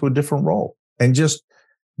shift into a different role and just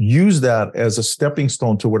use that as a stepping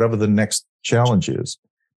stone to whatever the next challenge is.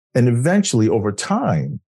 And eventually over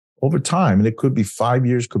time, and it could be 5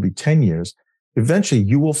 years, could be 10 years, eventually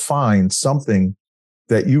you will find something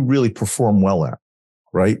that you really perform well at,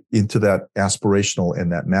 right? Into that aspirational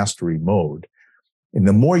and that mastery mode. And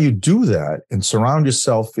the more you do that and surround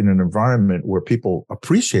yourself in an environment where people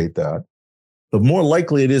appreciate that, the more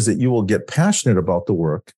likely it is that you will get passionate about the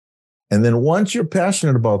work. And then once you're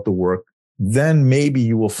passionate about the work, then maybe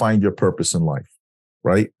you will find your purpose in life,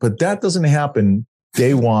 right? But that doesn't happen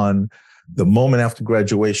day one, the moment after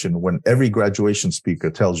graduation, when every graduation speaker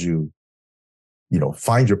tells you,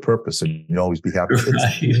 find your purpose and you'll always be happy.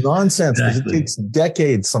 Right. It's nonsense because it takes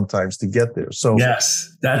decades sometimes to get there. So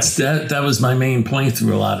yes, that was my main point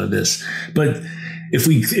through a lot of this. But if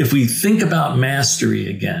we think about mastery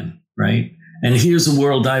again, right? And here's a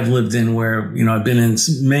world I've lived in where, I've been in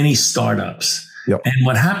many startups. Yep. And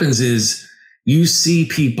what happens is you see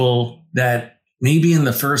people that maybe in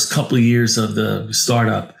the first couple of years of the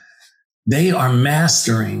startup, they are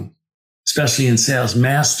mastering, especially in sales,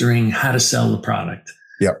 mastering how to sell the product.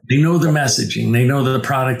 Yeah. They know the messaging, they know the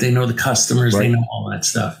product, they know the customers, right. They know all that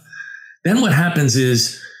stuff. Then what happens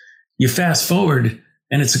is you fast forward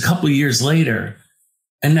and it's a couple of years later,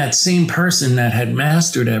 and that same person that had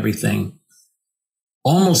mastered everything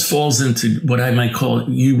almost falls into what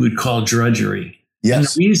you would call drudgery. Yes. And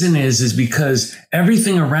the reason is because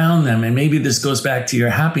everything around them, and maybe this goes back to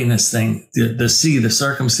your happiness thing, the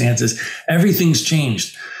circumstances, everything's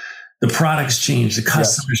changed. The products change, the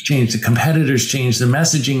customers change, the competitors change, the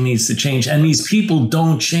messaging needs to change, and these people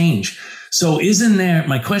don't change. So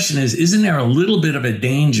my question is, isn't there a little bit of a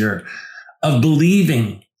danger of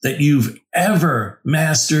believing that you've ever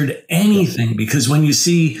mastered anything? Because when you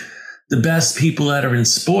see the best people that are in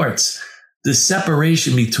sports, the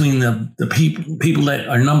separation between the people that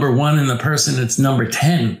are number one and the person that's number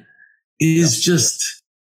 10 is just,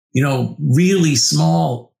 really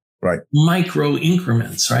small, right? Micro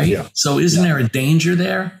increments, right? Yeah. So isn't there a danger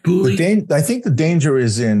there, Pooley? I think the danger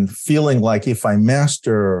is in feeling like if I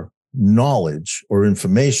master knowledge or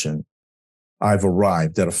information, I've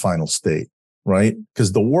arrived at a final state, right?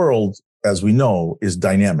 Because the world, as we know, is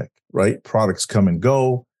dynamic, right? Products come and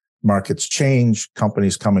go. Markets change,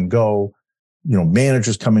 companies come and go,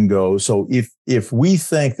 managers come and go. So if we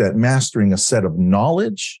think that mastering a set of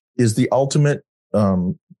knowledge is the ultimate,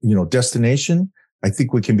 destination, I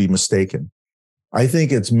think we can be mistaken. I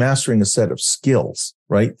think it's mastering a set of skills,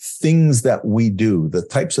 right? Things that we do, the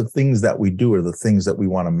types of things that we do are the things that we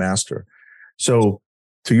want to master. So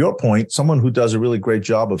to your point, someone who does a really great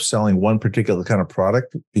job of selling one particular kind of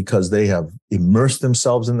product because they have immersed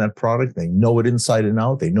themselves in that product, they know it inside and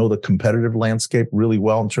out, they know the competitive landscape really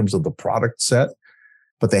well in terms of the product set,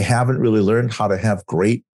 but they haven't really learned how to have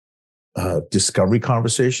great discovery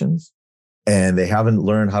conversations, and they haven't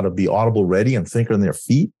learned how to be audible ready and think on their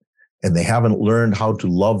feet, and they haven't learned how to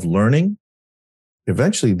love learning.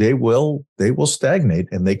 Eventually they will stagnate,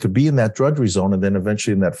 and they could be in that drudgery zone and then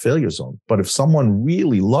eventually in that failure zone. But if someone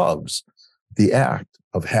really loves the act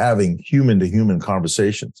of having human to human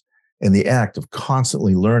conversations and the act of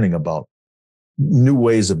constantly learning about new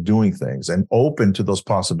ways of doing things and open to those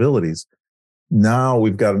possibilities, now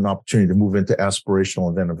we've got an opportunity to move into aspirational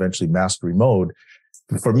and then eventually mastery mode.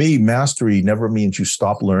 For me, mastery never means you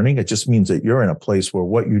stop learning. It just means that you're in a place where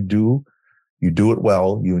what you do it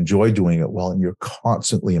well, you enjoy doing it well, and you're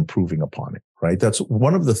constantly improving upon it, right? That's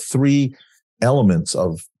one of the three elements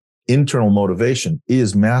of internal motivation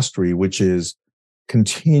is mastery, which is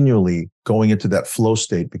continually going into that flow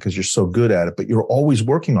state because you're so good at it, but you're always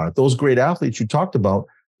working on it. Those great athletes you talked about,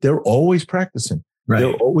 they're always practicing. Right.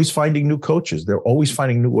 They're always finding new coaches. They're always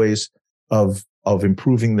finding new ways of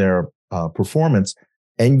improving their performance.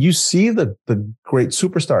 And you see the great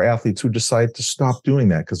superstar athletes who decide to stop doing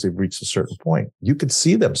that because they've reached a certain point. You could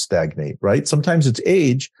see them stagnate, right? Sometimes it's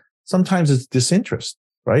age, sometimes it's disinterest,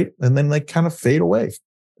 right? And then they kind of fade away.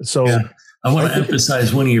 So I want to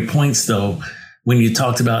emphasize one of your points, though, when you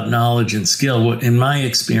talked about knowledge and skill. In my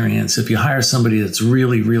experience, if you hire somebody that's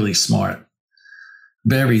really, really smart,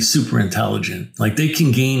 very super intelligent, like they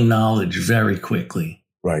can gain knowledge very quickly.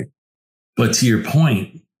 Right. But to your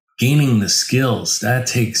point, gaining the skills, that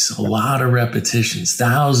takes a lot of repetitions,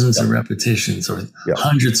 thousands of repetitions or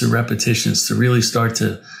hundreds of repetitions to really start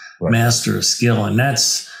to master a skill. And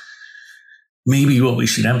that's maybe what we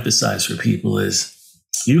should emphasize for people is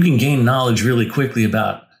you can gain knowledge really quickly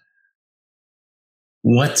about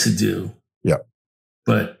what to do. Yeah.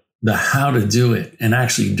 But the how to do it and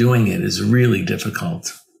actually doing it is really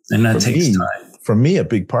difficult. And that takes time. For me, a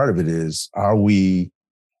big part of it is, are we,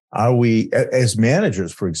 as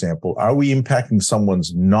managers, for example, are we impacting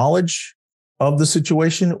someone's knowledge of the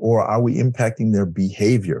situation, or are we impacting their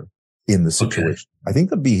behavior in the situation? Okay. I think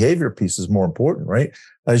the behavior piece is more important, right?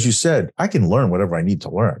 As you said, I can learn whatever I need to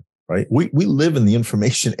learn, right? We live in the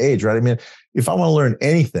information age, right? I mean, if I want to learn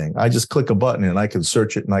anything, I just click a button and I can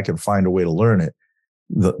search it and I can find a way to learn it,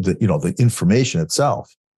 the information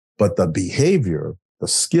itself. But the behavior, the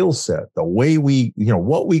skill set, the way we,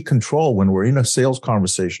 what we control when we're in a sales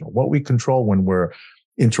conversation, what we control when we're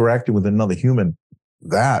interacting with another human,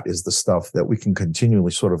 that is the stuff that we can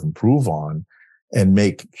continually sort of improve on and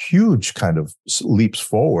make huge kind of leaps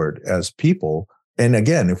forward as people. And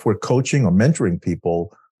again, if we're coaching or mentoring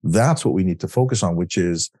people, that's what we need to focus on, which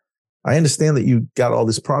is, I understand that you got all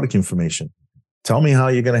this product information. Tell me how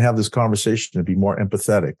you're going to have this conversation and be more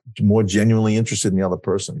empathetic, more genuinely interested in the other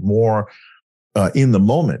person, more in the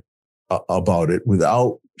moment about it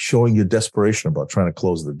without showing your desperation about trying to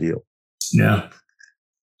close the deal. Yeah.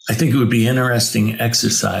 I think it would be interesting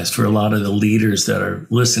exercise for a lot of the leaders that are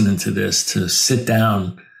listening to this to sit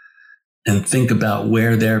down and think about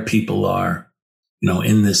where their people are,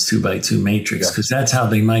 in this 2x2 matrix, because that's how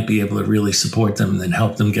they might be able to really support them and then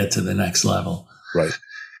help them get to the next level. Right.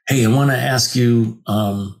 Hey, I want to ask you,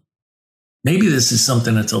 maybe this is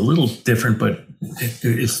something that's a little different, but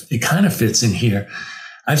it kind of fits in here.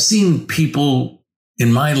 I've seen people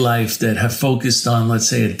in my life that have focused on, let's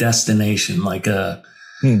say, a destination, like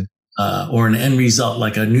or an end result,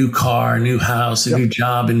 like a new car, a new house, a new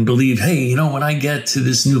job, and believe, hey, when I get to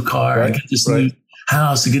this new car, I get this new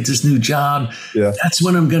house, I get this new job, that's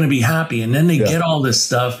when I'm going to be happy. And then they get all this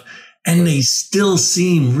stuff and they still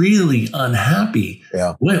seem really unhappy.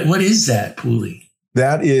 Yeah. What is that, Pooley?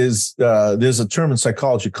 That is, there's a term in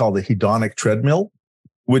psychology called the hedonic treadmill,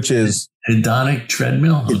 which is hedonic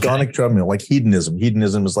treadmill. Hedonic treadmill, like hedonism.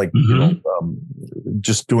 Hedonism is like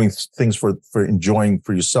just doing things for enjoying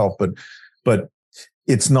for yourself, but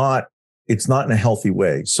it's not in a healthy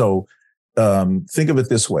way. So think of it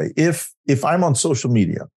this way: if I'm on social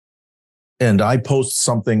media and I post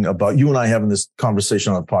something about you and I having this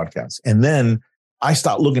conversation on a podcast, and then I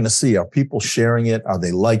start looking to see, are people sharing it? Are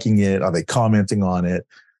they liking it? Are they commenting on it?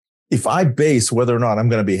 If I base whether or not I'm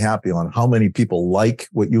going to be happy on how many people like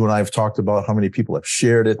what you and I have talked about, how many people have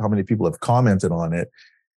shared it, how many people have commented on it,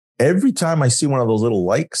 every time I see one of those little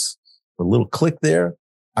likes, a little click there,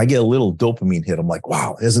 I get a little dopamine hit. I'm like,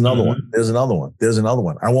 wow, there's another one. There's another one. There's another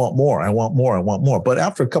one. I want more. I want more. I want more. But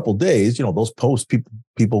after a couple of days, those posts,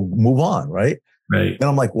 people move on, right? Right. And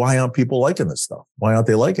I'm like, why aren't people liking this stuff? Why aren't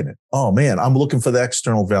they liking it? Oh man, I'm looking for the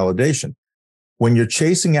external validation. When you're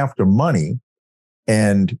chasing after money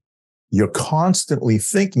and you're constantly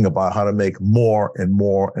thinking about how to make more and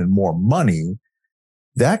more and more money,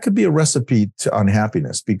 that could be a recipe to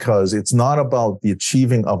unhappiness, because it's not about the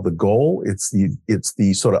achieving of the goal. It's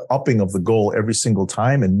the sort of upping of the goal every single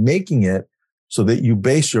time and making it so that you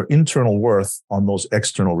base your internal worth on those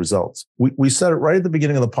external results. We said it right at the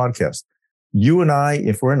beginning of the podcast. You and I,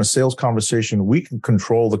 if we're in a sales conversation, we can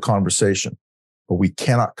control the conversation, but we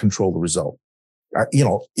cannot control the result.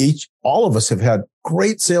 All of us have had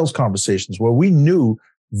great sales conversations where we knew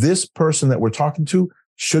this person that we're talking to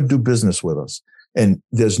should do business with us. And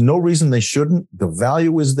there's no reason they shouldn't. The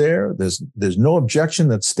value is there. There's no objection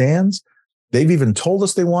that stands. They've even told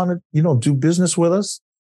us they want to, do business with us.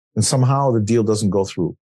 And somehow the deal doesn't go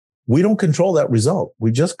through. We don't control that result.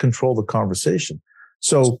 We just control the conversation.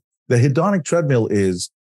 So the hedonic treadmill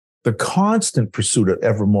is the constant pursuit of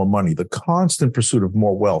ever more money, the constant pursuit of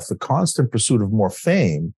more wealth, the constant pursuit of more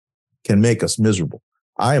fame can make us miserable.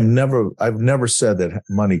 I've never said that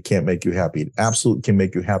money can't make you happy. It absolutely can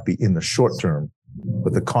make you happy in the short term,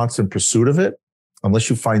 but the constant pursuit of it, unless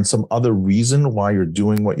you find some other reason why you're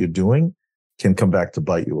doing what you're doing, can come back to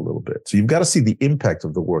bite you a little bit. So you've got to see the impact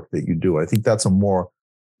of the work that you do. I think that's a more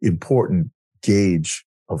important gauge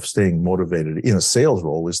of staying motivated in a sales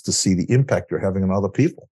role, is to see the impact you're having on other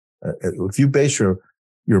people. If you base your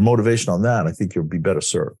motivation on that, I think you'll be better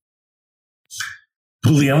served.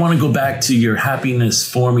 Pooley, I want to go back to your happiness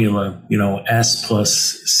formula, S plus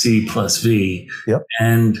C plus V. Yep.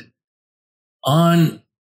 And on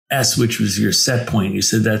S, which was your set point, you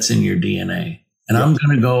said that's in your DNA. And I'm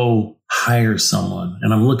going to go hire someone,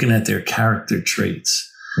 and I'm looking at their character traits.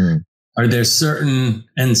 Are there certain,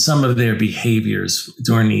 and some of their behaviors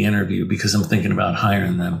during the interview, because I'm thinking about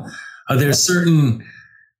hiring them, are there certain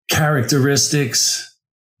characteristics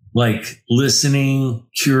like listening,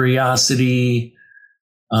 curiosity,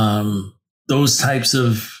 those types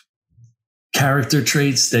of character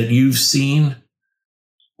traits that you've seen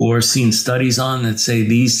or seen studies on that say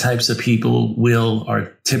these types of people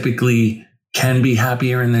can be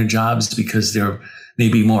happier in their jobs because they're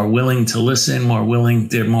maybe more willing to listen,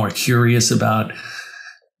 they're more curious about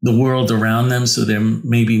the world around them, so they're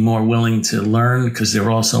maybe more willing to learn because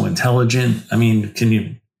they're also intelligent? I mean, can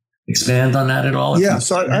you expand on that at all? Yeah.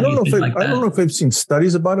 So I don't know if I don't know if I've seen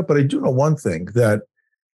studies about it, but I do know one thing, that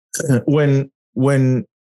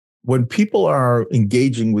when people are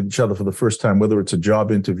engaging with each other for the first time, whether it's a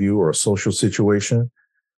job interview or a social situation,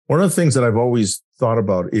 one of the things that I've always thought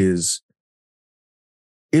about is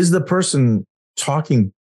the person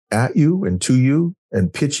talking at you and to you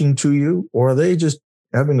and pitching to you, or are they just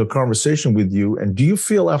having a conversation with you? And do you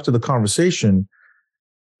feel after the conversation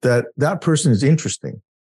that that person is interesting?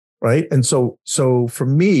 Right. And so for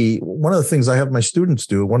me, one of the things I have my students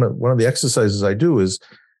do, one of the exercises I do is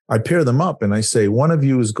I pair them up and I say, one of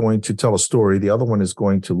you is going to tell a story. The other one is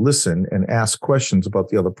going to listen and ask questions about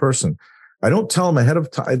the other person. I don't tell them ahead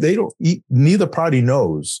of time. Neither party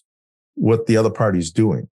knows what the other party is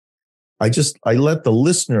doing. I let the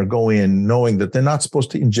listener go in knowing that they're not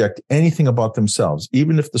supposed to inject anything about themselves,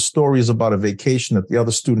 even if the story is about a vacation that the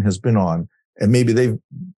other student has been on, and maybe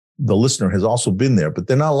the listener has also been there, but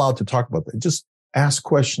they're not allowed to talk about that. Just ask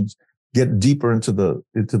questions, get deeper into the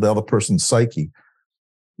other person's psyche.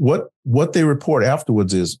 What they report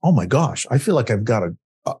afterwards is, oh my gosh, I feel like I've got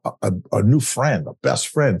a new friend, a best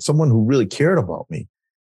friend, someone who really cared about me.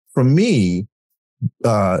 For me,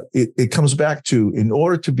 it comes back to, in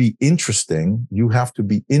order to be interesting, you have to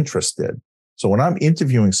be interested. So when I'm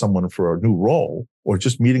interviewing someone for a new role or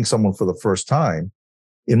just meeting someone for the first time,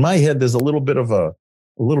 in my head, there's a little bit of a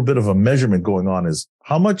measurement going on, is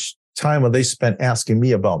how much time are they spent asking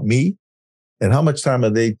me about me and how much time are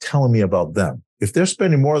they telling me about them? If they're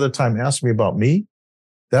spending more of their time asking me about me,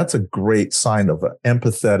 that's a great sign of an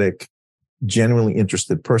empathetic, genuinely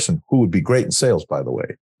interested person who would be great in sales, by the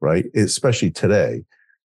way, right? Especially today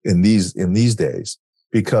in these days,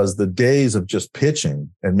 because the days of just pitching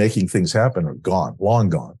and making things happen are gone, long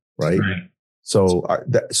gone, right? So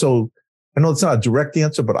I know it's not a direct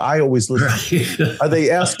answer, but I always listen. Right. Are they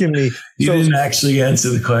asking me? You didn't actually answer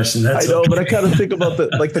the question. That's I know, but I kind of think about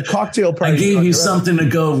the cocktail party. I gave you something to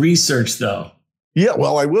go research, though. Yeah,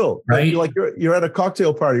 well, I will. Right? Like you're at a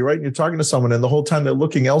cocktail party, right? And you're talking to someone, and the whole time they're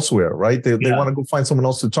looking elsewhere, right? They want to go find someone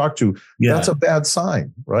else to talk to. Yeah. That's a bad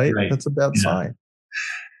sign, right? That's a bad sign.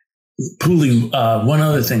 Pooley, one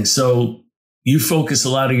other thing. So you focus a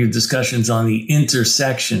lot of your discussions on the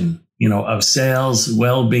intersection, of sales,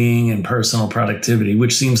 well-being, and personal productivity,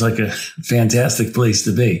 which seems like a fantastic place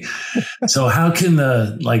to be. So how can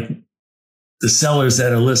the sellers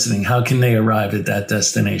that are listening, how can they arrive at that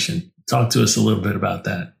destination? Talk to us a little bit about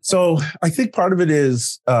that. So I think part of it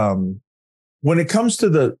is when it comes to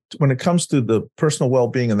the personal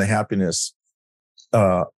well-being and the happiness,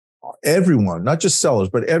 everyone, not just sellers,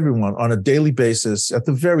 but everyone on a daily basis, at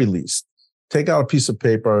the very least, take out a piece of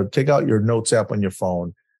paper, take out your notes app on your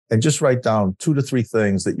phone, and just write down 2 to 3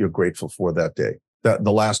 things that you're grateful for that day,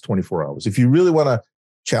 the last 24 hours. If you really want to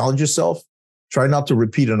challenge yourself, try not to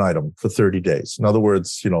repeat an item for 30 days. In other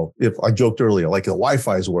words, if I joked earlier, like the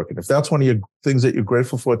Wi-Fi is working, if that's one of your things that you're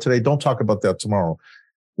grateful for today, don't talk about that tomorrow.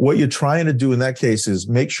 What you're trying to do in that case is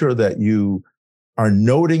make sure that you are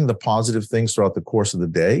noting the positive things throughout the course of the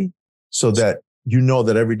day, so that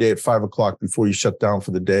that every day at 5 o'clock before you shut down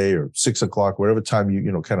for the day, or 6 o'clock, whatever time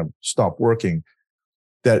you kind of stop working,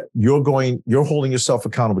 that you're holding yourself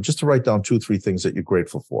accountable just to write down 2 or 3 things that you're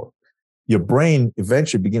grateful for. Your brain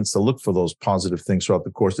eventually begins to look for those positive things throughout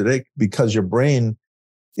the course of the day, because your brain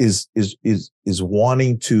is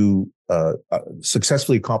wanting to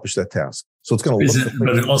successfully accomplish that task. So it's going to look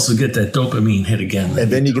but it also get that dopamine hit again.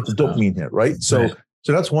 And then you get the dopamine hit, right? So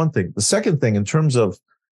that's one thing. The second thing, in terms of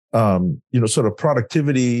sort of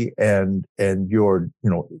productivity and your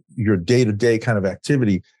day-to-day kind of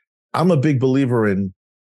activity, I'm a big believer in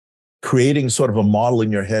creating sort of a model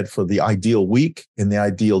in your head for the ideal week and the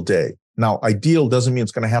ideal day. Now, ideal doesn't mean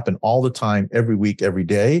it's going to happen all the time, every week, every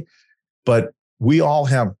day, but we all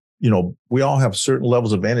have certain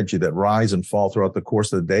levels of energy that rise and fall throughout the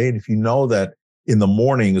course of the day. And if you know that in the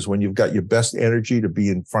morning is when you've got your best energy to be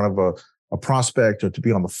in front of a prospect or to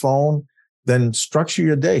be on the phone, then structure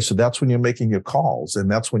your day. So that's when you're making your calls, and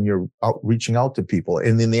that's when you're reaching out to people.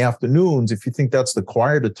 And in the afternoons, if you think that's the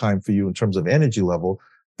quieter time for you in terms of energy level,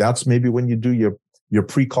 that's maybe when you do your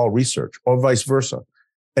pre-call research, or vice versa.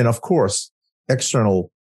 And of course, external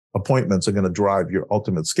appointments are going to drive your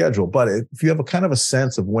ultimate schedule. But if you have a kind of a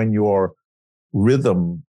sense of when your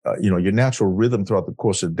rhythm, your natural rhythm throughout the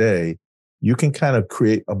course of the day, you can kind of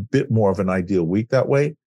create a bit more of an ideal week that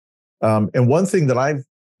way. And one thing when I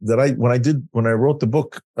wrote the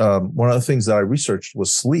book, one of the things that I researched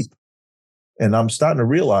was sleep. And I'm starting to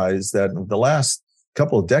realize that in the last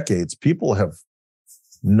couple of decades, people have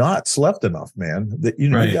not slept enough, man. That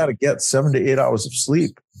you got to get 7 to 8 hours of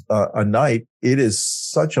sleep a night. It is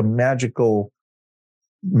such a magical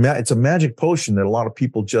it's a magic potion that a lot of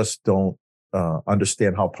people just don't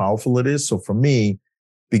understand how powerful it is. So for me,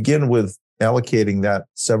 begin with allocating that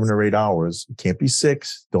 7 or 8 hours. It can't be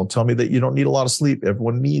 6. Don't tell me that you don't need a lot of sleep.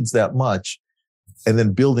 Everyone needs that much. And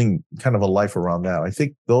then building kind of a life around that. I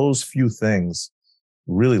think those few things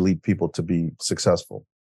really lead people to be successful.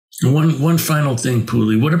 One final thing,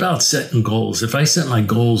 Pooley. What about setting goals? If I set my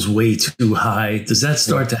goals way too high, does that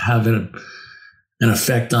start to have an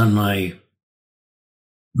effect on my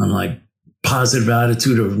positive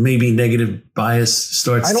attitude, or maybe negative bias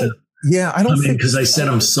starts to? Yeah, I don't think, because I set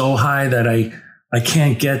them so high that I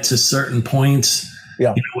can't get to certain points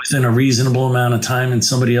within a reasonable amount of time, and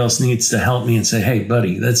somebody else needs to help me and say, "Hey,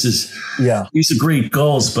 buddy, these are great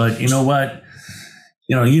goals, but you know what?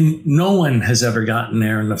 No one has ever gotten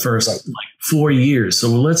there in the first 4 years. So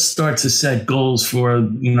let's start to set goals for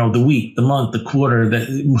the week, the month, the quarter,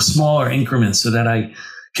 the smaller increments, so that I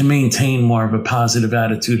can maintain more of a positive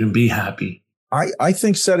attitude and be happy." I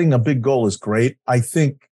think setting a big goal is great. I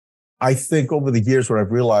think over the years, what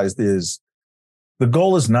I've realized is the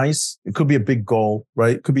goal is nice. It could be a big goal,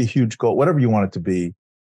 right? It could be a huge goal, whatever you want it to be.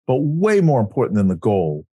 But way more important than the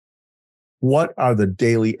goal, what are the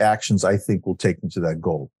daily actions I think will take me to that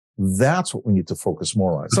goal? That's what we need to focus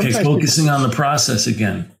more on. Okay, focusing on the process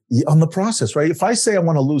again. On the process, right? If I say I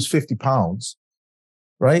want to lose 50 pounds,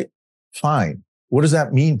 right? Fine. What does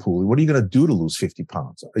that mean, Pooley? What are you going to do to lose 50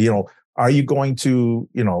 pounds? Are you going to,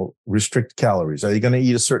 restrict calories? Are you going to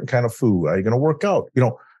eat a certain kind of food? Are you going to work out?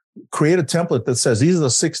 Create a template that says, these are the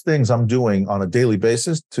 6 things I'm doing on a daily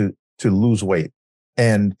basis to lose weight.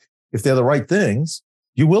 And if they're the right things,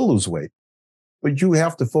 you will lose weight. But you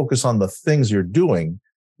have to focus on the things you're doing,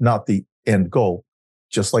 not the end goal.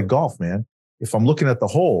 Just like golf, man. If I'm looking at the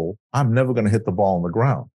hole, I'm never going to hit the ball on the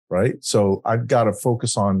ground, right? So I've got to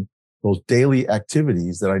focus on those daily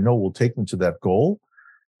activities that I know will take me to that goal.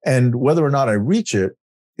 And whether or not I reach it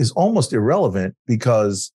is almost irrelevant,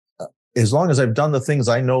 because as long as I've done the things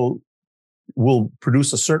I know will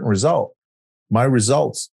produce a certain result, my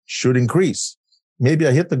results should increase. Maybe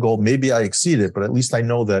I hit the goal, maybe I exceed it, but at least I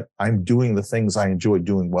know that I'm doing the things I enjoy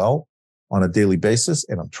doing well on a daily basis,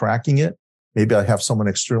 and I'm tracking it. Maybe I have someone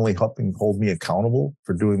externally helping hold me accountable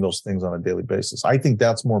for doing those things on a daily basis. I think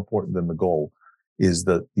that's more important than the goal, is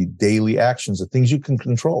the daily actions, the things you can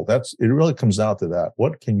control. It really comes down to that.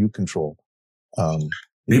 What can you control?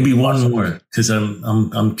 Maybe one more, because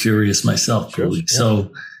I'm curious myself, Pooley. Yeah.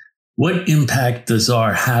 So what impact does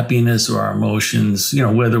our happiness or our emotions,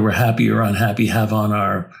 whether we're happy or unhappy, have on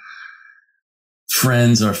our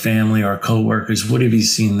friends, our family, our coworkers? What have you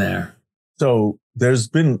seen there? So there's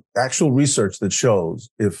been actual research that shows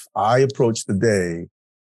if I approach the day,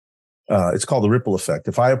 it's called the ripple effect.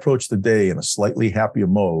 If I approach the day in a slightly happier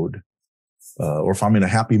mode, or if I'm in a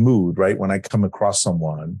happy mood, right, when I come across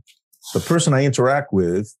someone, the person I interact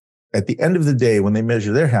with, at the end of the day, when they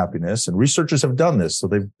measure their happiness, and researchers have done this, so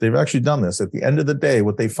they've actually done this, at the end of the day,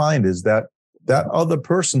 what they find is that other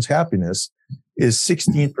person's happiness is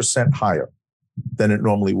 16% higher than it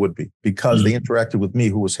normally would be, because they interacted with me,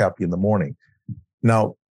 who was happy in the morning.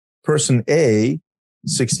 Now, person A,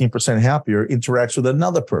 16% happier, interacts with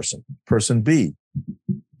another person B.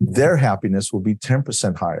 Their happiness will be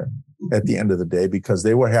 10% higher at the end of the day, because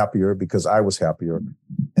they were happier, because I was happier.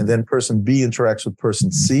 And then person B interacts with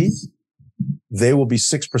person C. They will be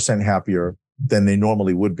 6% happier than they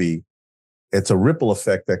normally would be. It's a ripple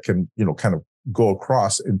effect that can, kind of go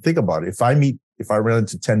across. And think about it. If I ran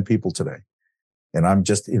into 10 people today and I'm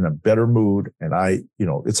just in a better mood, and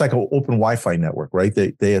it's like an open Wi-Fi network, right?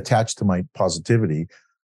 They attach to my positivity.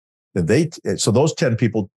 So those 10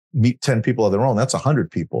 people meet 10 people of their own. That's 100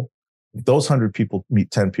 people. If those 100 people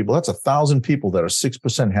meet 10 people, that's 1,000 people that are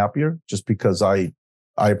 6% happier, just because I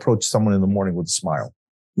approach someone in the morning with a smile.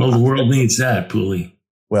 Well, the world needs that, Pooley.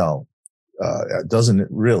 Well, doesn't it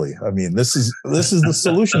really? I mean, this is the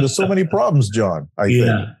solution to so many problems, John. I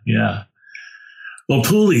think. Yeah. Well,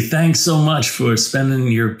 Pooley, thanks so much for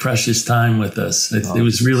spending your precious time with us. It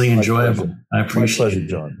was really enjoyable. Pleasure. I appreciate my pleasure,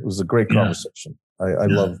 John. It was a great conversation. I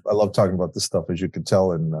love talking about this stuff, as you can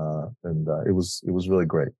tell, and it was really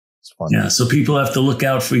great. It's fun. Yeah. So people have to look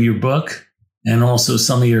out for your book and also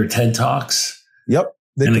some of your TED Talks. Yep.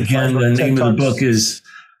 And again, the name of the book is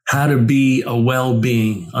How to Be a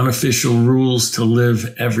Well-Being: Unofficial Rules to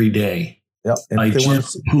Live Every Day. Yep. And if they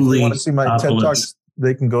want to see my TED Talks,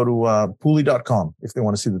 they can go to Pooley.com. If they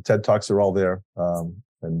want to see the TED Talks, they're all there.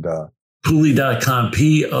 Pooley.com,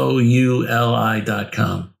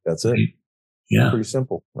 Pouli.com. That's it. Yeah. Pretty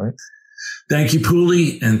simple, right? Thank you,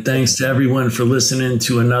 Pooley. And thanks to everyone for listening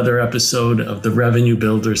to another episode of the Revenue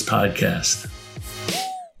Builders Podcast.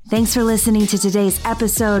 Thanks for listening to today's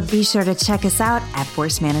episode. Be sure to check us out at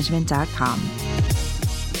forcemanagement.com.